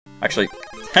Actually,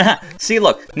 see,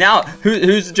 look. Now,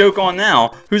 who's the joke on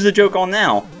now? Who's the joke on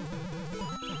now?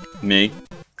 Me.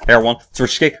 Air 1,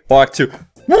 SilverCheesecake, Black 2.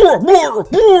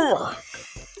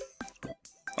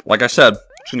 Like I said,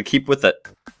 just gonna keep with it.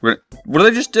 What did I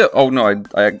just do? Oh no,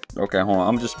 okay, hold on.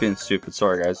 I'm just being stupid.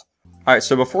 Sorry, guys. All right,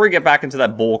 so before we get back into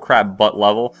that bullcrap butt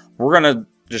level, we're gonna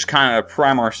just kind of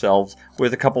prime ourselves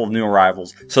with a couple of new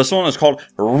arrivals. So this one is called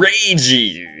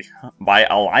Ragey by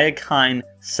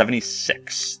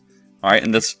Aliakine76. All right,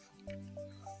 and this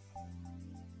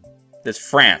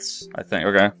France, I think.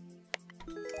 Okay.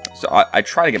 So I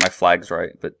try to get my flags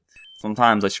right, but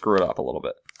sometimes I screw it up a little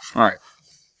bit. All right,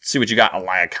 let's see what you got,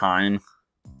 Aliakine.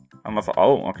 I don't know if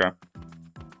oh, okay.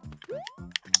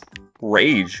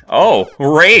 Rage. Oh,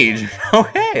 Rage.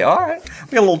 Okay, alright.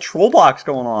 We got a little troll box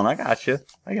going on. I got you.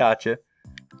 I got you.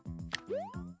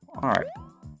 Alright.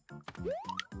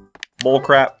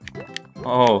 Bullcrap.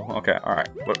 Oh, okay, alright.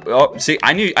 Oh, see,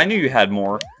 I knew you had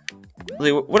more.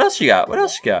 What else you got? What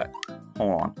else you got?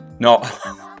 Hold on. No.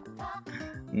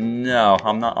 No,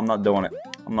 I'm not doing it.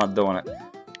 I'm not doing it.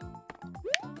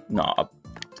 No.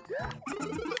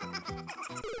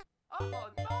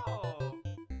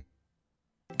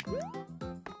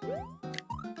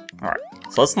 Alright,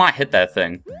 so let's not hit that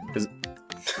thing.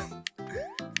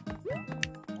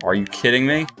 Are you kidding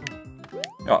me?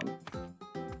 Oh.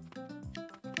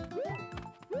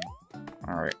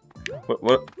 Alright.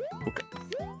 What? Okay.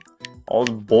 All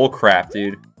this bullcrap,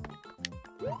 dude.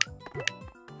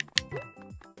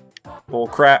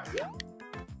 Bullcrap.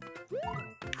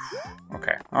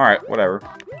 Okay, alright, whatever.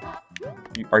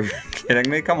 Are you kidding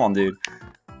me? Come on, dude.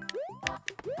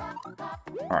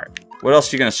 Alright. What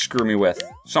else are you gonna screw me with?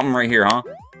 Something right here, huh?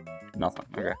 Nothing.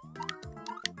 Okay.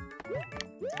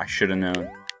 I should have known.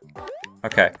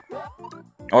 Okay.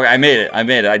 Okay, I made it. I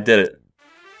made it. I did it.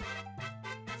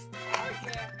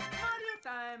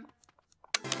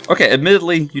 Okay,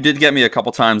 admittedly, you did get me a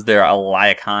couple times there.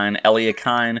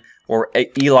 Eliakine, or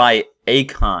Eli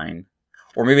Akine.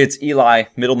 Or maybe it's Eli,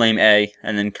 middle name A,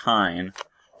 and then Kine.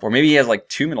 Or maybe he has like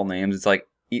two middle names. It's like...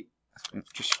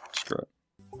 Just screw it.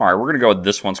 Alright, we're gonna go with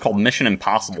this one. It's called Mission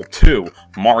Impossible 2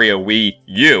 Mario Wii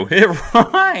U. It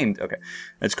rhymed! Okay.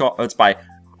 It's by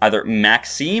either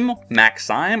Maxime,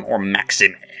 or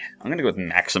Maxime. I'm gonna go with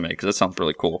Maxime, because that sounds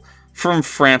really cool. From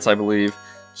France, I believe.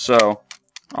 So,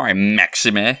 alright,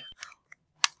 Maxime. I'm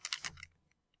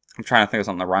trying to think of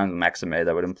something that rhymes with Maxime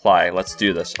that would imply, let's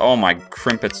do this. Oh my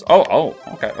crimpets. Oh,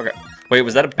 okay. Wait,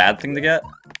 was that a bad thing to get?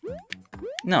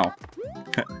 No.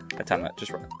 I timed that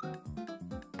just right.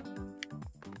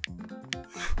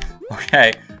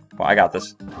 Okay, well, I got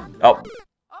this. Oh.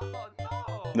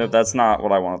 Nope, that's not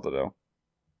what I wanted to do.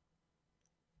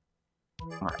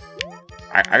 Alright.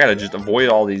 I gotta just avoid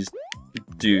all these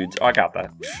dudes. Oh, I got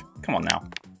that. Come on now.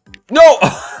 No!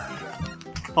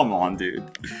 Come on, dude.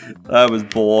 That was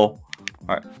bull.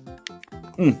 Alright.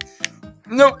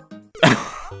 Nope!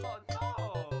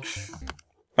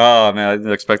 Oh, man, I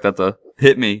didn't expect that to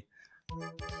hit me.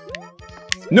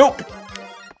 Nope!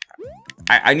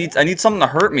 I need something to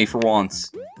hurt me for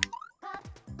once.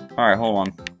 All right, hold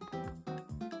on.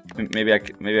 Maybe I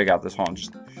got this. Hold on,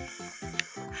 just.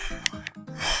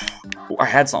 Oh, I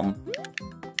had something.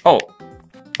 Oh,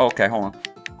 okay, hold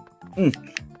on.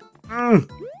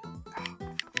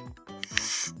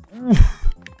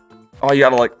 Oh, you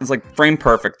gotta like it's like frame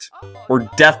perfect or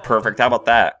death perfect. How about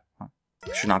that?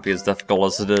 It should not be as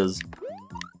difficult as it is.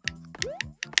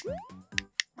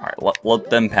 All right, let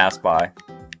them pass by.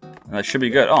 That should be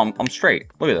good. Oh, I'm straight.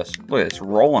 Look at this. Look at this.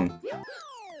 Rolling.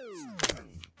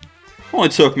 Only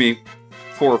took me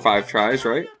 4 or 5 tries,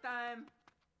 right?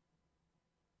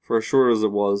 For as short as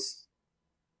it was.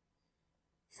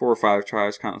 4 or 5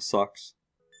 tries kind of sucks.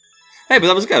 Hey, but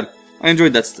that was good. I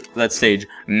enjoyed that stage.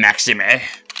 Maxime.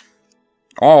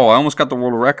 Oh, I almost got the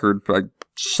world record, but I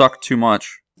sucked too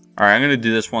much. Alright, I'm going to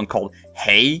do this one called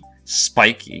Hey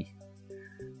Spiky.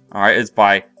 Alright, it's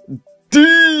by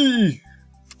D!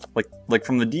 Like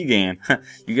from the D game.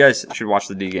 You guys should watch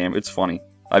the D game. It's funny.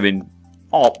 I mean,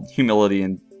 all humility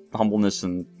and humbleness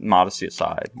and modesty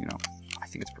aside, you know, I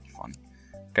think it's pretty funny.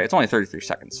 Okay, it's only 33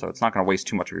 seconds, so it's not going to waste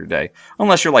too much of your day.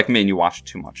 Unless you're like me and you watch it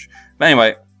too much. But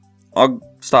anyway, I'll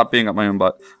stop being up my own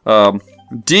butt.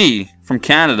 D from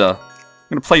Canada. I'm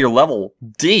going to play your level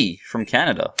D from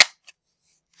Canada.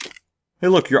 Hey,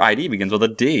 look, your ID begins with a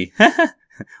D.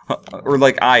 Or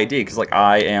like ID, because like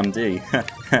I am D.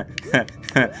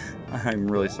 I'm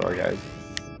really sorry, guys.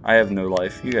 I have no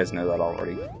life. You guys know that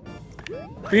already.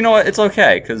 But you know what? It's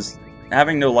okay, because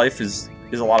having no life is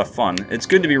a lot of fun. It's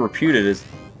good to be reputed as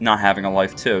not having a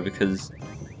life, too, because...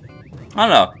 I don't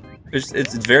know.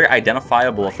 It's very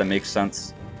identifiable, if that makes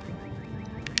sense.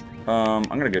 I'm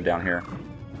gonna go down here.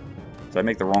 Did I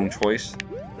make the wrong choice?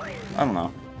 I don't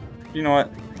know. You know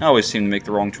what? I always seem to make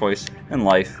the wrong choice in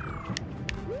life.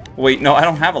 Wait, no, I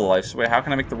don't have a life. So wait, how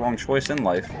can I make the wrong choice in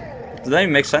life? Does that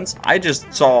even make sense? I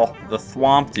just saw the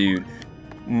Thwomp dude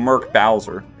murk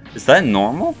Bowser. Is that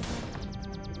normal?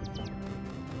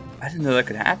 I didn't know that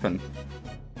could happen.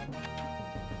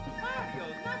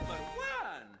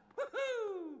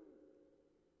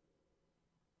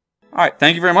 Alright,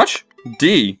 thank you very much.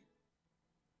 D.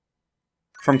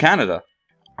 From Canada.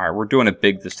 Alright, we're doing it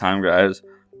big this time, guys.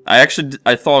 I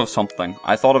thought of something.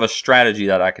 I thought of a strategy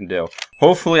that I can do.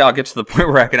 Hopefully I'll get to the point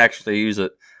where I can actually use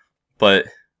it. But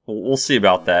we'll see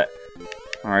about that.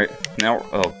 Alright, now,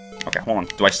 oh, okay, hold on.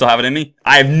 Do I still have it in me?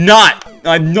 I have not!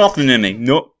 I have nothing in me.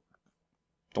 Nope.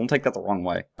 Don't take that the wrong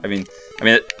way. I mean,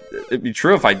 it'd be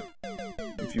true if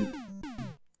you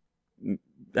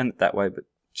end it that way, but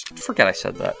just forget I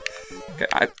said that. Okay,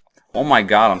 oh my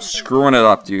god, I'm screwing it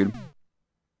up, dude.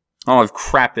 I don't have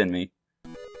crap in me.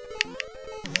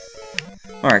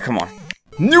 Alright, come on.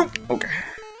 Nope! Okay.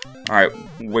 Alright,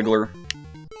 Wiggler.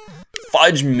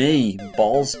 Fudge me!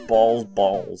 Balls, balls,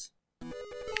 balls.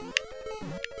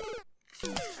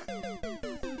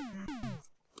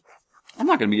 I'm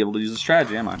not gonna be able to use a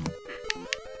strategy, am I?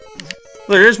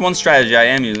 There is one strategy I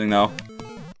am using, though.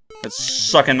 It's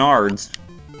sucking nards.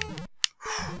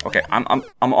 Okay, I'm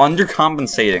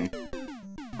undercompensating.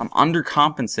 I'm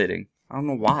undercompensating. I don't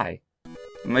know why.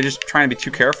 Am I just trying to be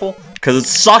too careful? Because it's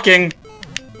sucking!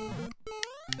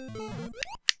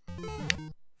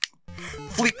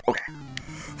 Fleet! Okay.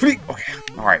 Fleet! Okay.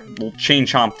 Alright, little chain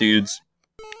chomp dudes.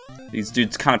 These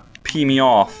dudes kind of pee me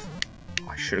off. Oh,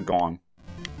 I should have gone.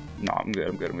 No, I'm good,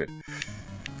 I'm good, I'm good.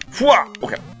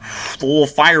 Okay. The little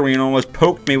fire wing almost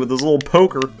poked me with his little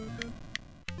poker.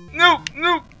 No,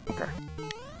 no! Okay.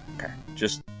 Okay.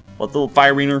 Just let the little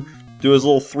fire wiener do his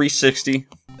little 360.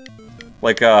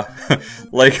 Like,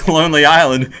 like Lonely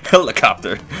Island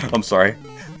helicopter. I'm sorry.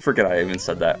 Forget I even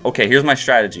said that. Okay, here's my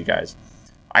strategy, guys.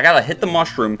 I gotta hit the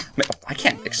mushroom. I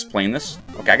can't explain this.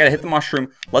 Okay, I gotta hit the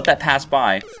mushroom, let that pass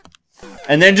by,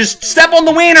 and then just step on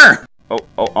the wiener!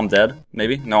 Oh, I'm dead.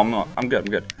 Maybe? No, I'm not. I'm good,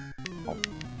 I'm good.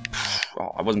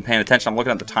 Oh, I wasn't paying attention. I'm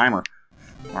looking at the timer.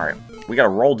 Alright, we gotta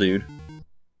roll, dude.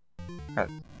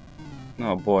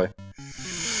 Oh, boy.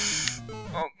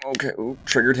 Oh, okay, ooh,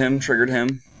 triggered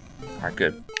him. Alright,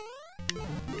 good.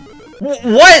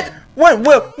 What? What?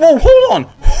 Whoa, hold on!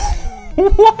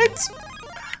 What?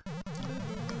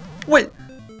 Wait.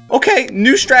 Okay,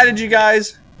 new strategy,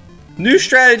 guys. New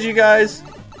strategy, guys.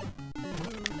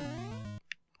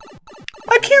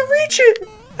 I can't reach it!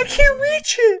 I can't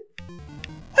reach it!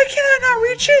 Why can I not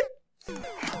reach it?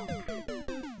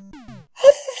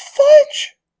 What the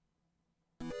fudge?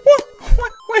 What?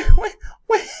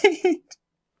 Wait.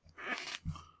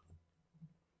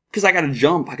 Because I gotta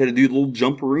jump. I gotta do the little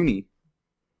jumperoonie.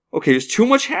 Okay, there's too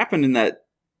much happened in that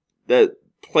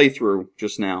playthrough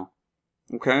just now.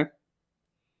 Okay?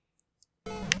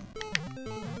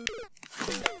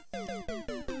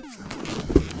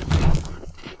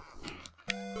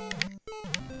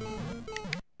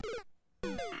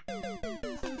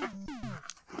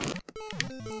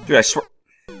 Dude, I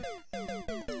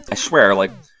swear,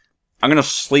 like, I'm gonna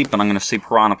sleep and I'm gonna see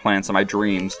piranha plants in my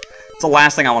dreams. It's the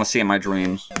last thing I want to see in my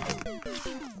dreams.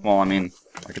 Well, I mean,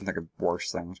 I can think of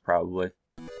worse things, probably.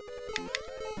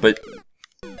 But,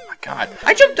 oh my god,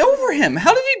 I jumped over him!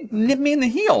 How did he nip me in the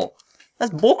heel?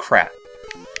 That's bullcrap.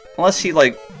 Unless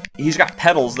he's got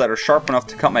petals that are sharp enough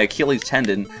to cut my Achilles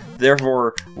tendon,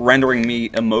 therefore rendering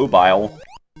me immobile.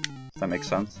 Does that make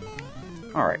sense?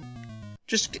 Alright.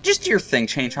 Just do your thing,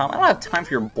 Chain Chomp. I don't have time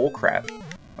for your bullcrap.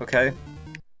 Okay?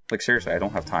 Like, seriously, I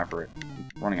don't have time for it.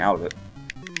 I'm running out of it.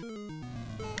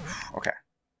 Okay.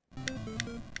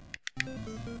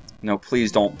 No,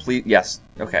 please don't. Please. Yes.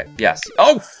 Okay. Yes.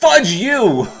 Oh, fudge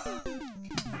you!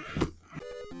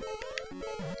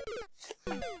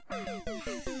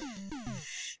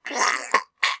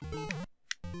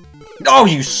 Oh,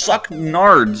 you suck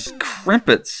nards.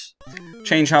 Crimpets.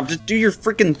 Chain Chomp, just do your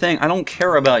freaking thing. I don't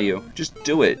care about you. Just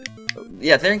do it.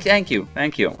 Yeah, thank you.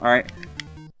 Alright.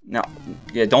 No.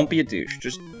 Yeah, don't be a douche.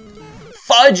 Just...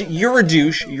 Fudge! You're a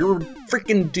douche. You're a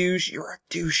freaking douche. You're a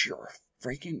douche. You're a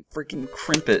freaking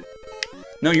crimpet.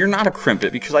 No, you're not a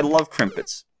crimpet, because I love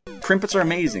crimpets. Crimpets are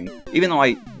amazing, even though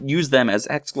I use them as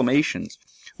exclamations.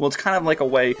 Well, it's kind of like a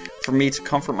way for me to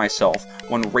comfort myself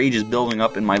when rage is building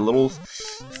up in my little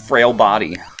frail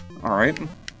body. Alright?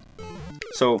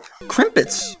 So,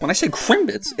 crimpets, when I say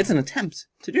crimpets, it's an attempt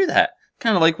to do that.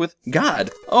 Kind of like with God.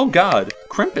 Oh God,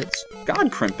 crimpets.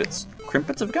 God crimpets.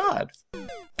 Crimpets of God.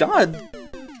 God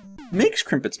makes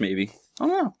crimpets, maybe. I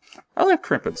don't know. I like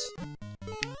crimpets.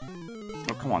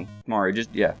 Oh, come on, Mario,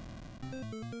 just, yeah.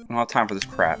 We don't have time for this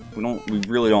crap. We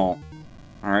really don't.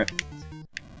 Alright.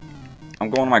 I'm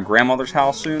going to my grandmother's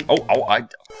house soon.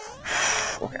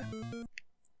 Okay.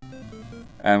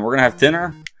 And we're gonna have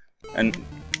dinner, and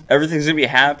everything's gonna be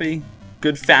happy.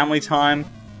 Good family time.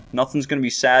 Nothing's gonna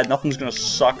be sad. Nothing's gonna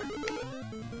suck.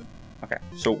 Okay,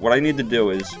 so what I need to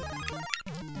do is...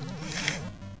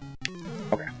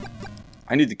 Okay.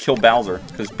 I need to kill Bowser,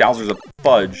 because Bowser's a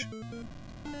fudge.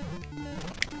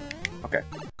 Okay.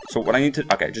 So what I need to...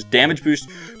 Okay, just damage boost.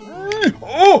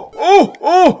 Oh!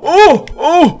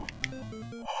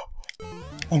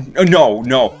 No!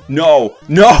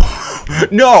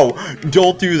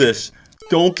 Don't do this.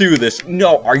 Don't do this.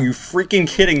 No, are you freaking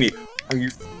kidding me? Are you...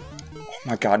 Oh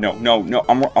my god, no.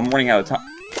 I'm running out of time.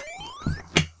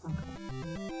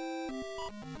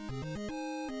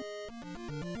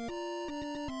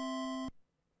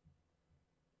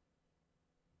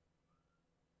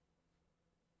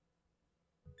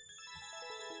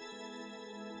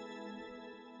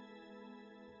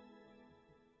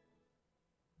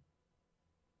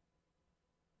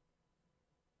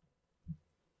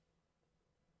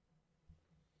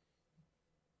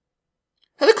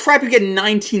 How the crap you get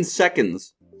 19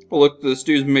 seconds? Oh look, this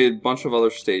dude's made a bunch of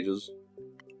other stages.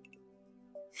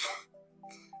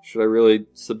 Should I really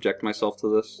subject myself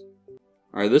to this?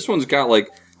 Alright, this one's got like...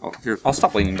 Oh, here, I'll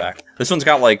stop leaning back. This one's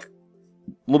got like a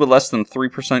little bit less than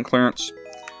 3% clearance.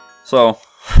 So,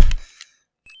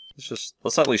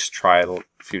 let's at least try it a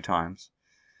few times.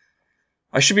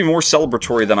 I should be more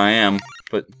celebratory than I am,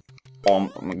 but...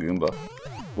 Oh, I'm a Goomba.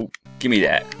 Ooh, give me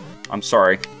that. I'm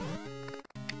sorry.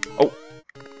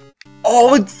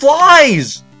 Oh, it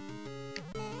flies!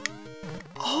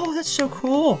 Oh, that's so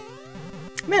cool.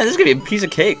 Man, this is gonna be a piece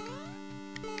of cake.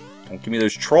 Don't give me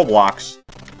those troll blocks.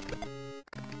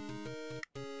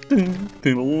 Nope.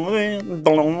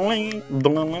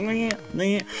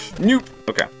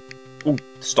 Okay. Ooh,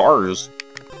 stars.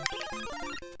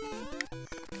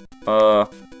 Oh,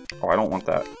 I don't want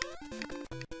that.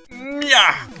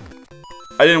 Yeah!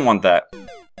 I didn't want that.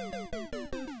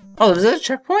 Oh, is that a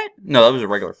checkpoint? No, that was a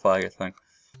regular flag, I think.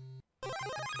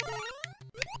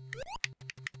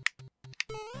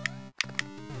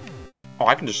 Oh,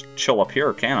 I can just chill up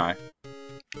here, can't I?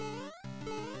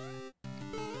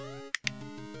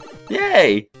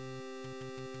 Yay!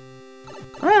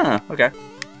 Ah, okay.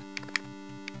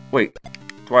 Wait,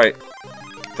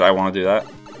 did I want to do that?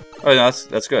 Oh, no,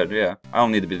 that's good, yeah. I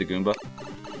don't need to be the Goomba.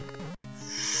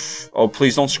 Oh,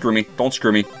 please don't screw me. Don't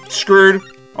screw me. Screwed!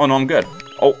 Oh, no, I'm good.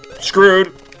 Oh,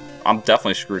 screwed! I'm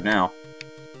definitely screwed now.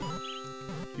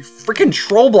 You freaking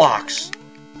troll blocks!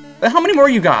 How many more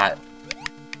you got?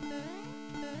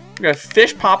 We got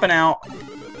fish popping out.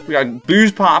 We got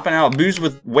boos popping out. Boos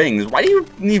with wings. Why do you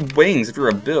need wings if you're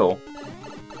a Bill?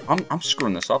 I'm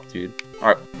screwing this up, dude.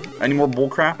 Alright, any more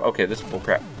bullcrap? Okay, this is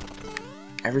bullcrap.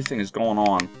 Everything is going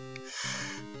on.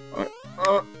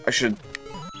 I should...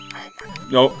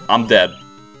 Nope, I'm dead.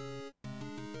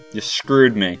 You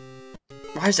screwed me.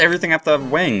 Why does everything have to have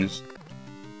wings?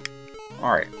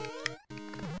 Alright.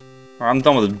 Alright, I'm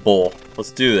done with this bull.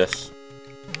 Let's do this.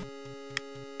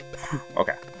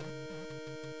 Okay.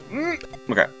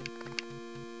 Okay.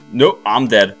 Nope, I'm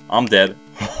dead. I'm dead.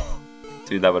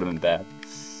 Dude, that would have been bad.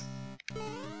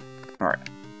 Alright.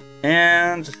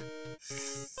 And...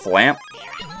 Flamp.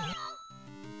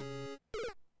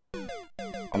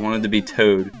 I wanted to be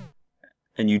Toad.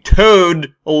 And you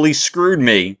totally screwed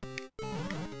me.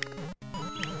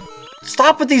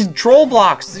 Stop with these troll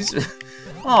blocks!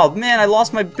 Oh man, I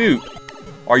lost my boot.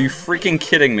 Are you freaking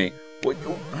kidding me? What?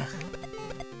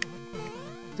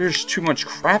 There's too much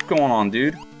crap going on,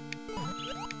 dude.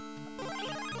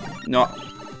 No,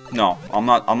 I'm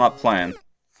not playing.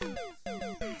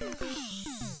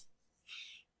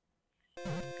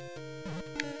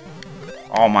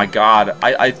 Oh my god,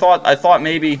 I thought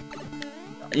maybe,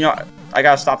 you know, I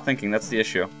gotta stop thinking. That's the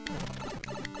issue.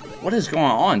 What is going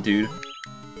on, dude?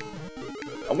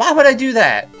 Why would I do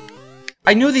that?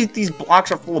 I knew these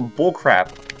blocks are full of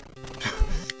bullcrap.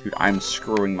 Dude, I'm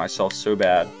screwing myself so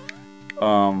bad.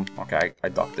 Okay, I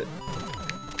ducked it.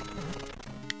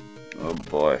 Oh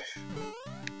boy.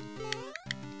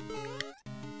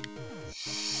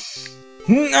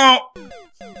 No!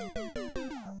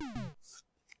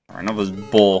 Alright, enough of this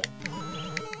bull.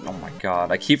 Oh my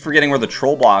god, I keep forgetting where the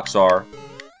troll blocks are.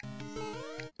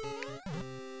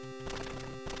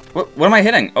 What am I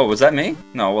hitting? Oh, was that me?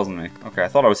 No, it wasn't me. Okay, I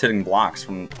thought I was hitting blocks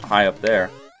from high up there.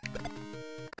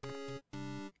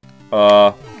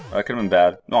 That could have been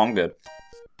bad. No, I'm good.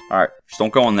 Alright, just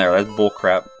don't go in there. That's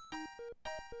bullcrap.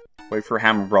 Wait for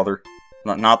Hammer Brother.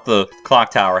 Not the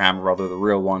clock tower hammer, brother, the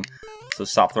real one. So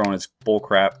stop throwing its bull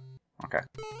crap. Okay.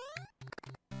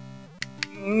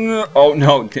 Oh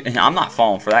no, I'm not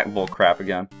falling for that bull crap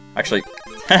again. Actually,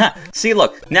 see,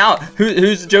 look, now,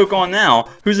 who's the joke on now?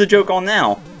 Who's the joke on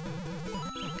now?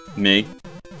 Me.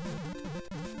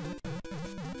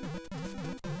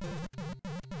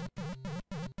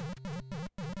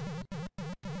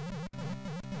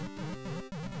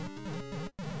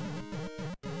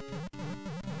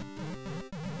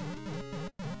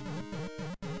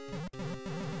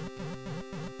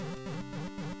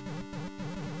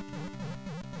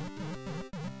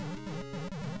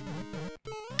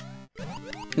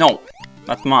 No,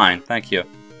 that's mine. Thank you.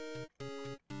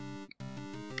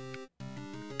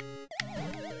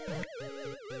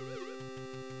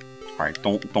 Alright,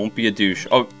 don't be a douche.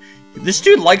 Oh, this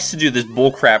dude likes to do this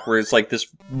bullcrap where it's like this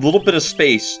little bit of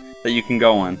space that you can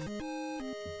go in.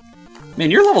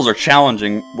 Man, your levels are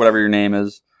challenging, whatever your name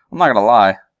is. I'm not gonna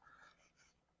lie.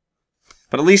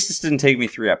 But at least this didn't take me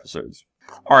 3 episodes.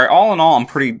 Alright, all in all, I'm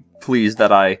pretty pleased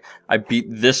that I beat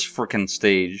this frickin'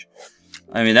 stage.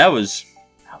 I mean, that was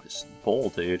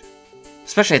bold, dude.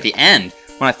 Especially at the end,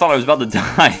 when I thought I was about to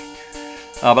die.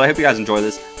 But I hope you guys enjoy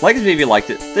this. Like this video if you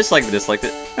liked it. Dislike if you disliked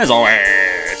it. As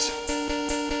always,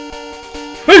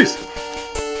 peace!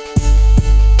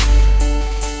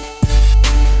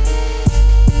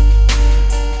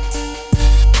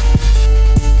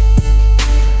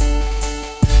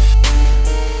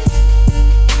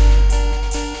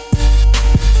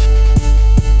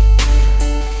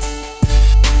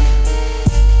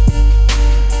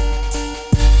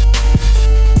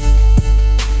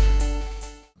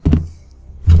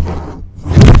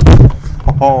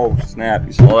 Oh, snap,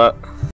 you saw that?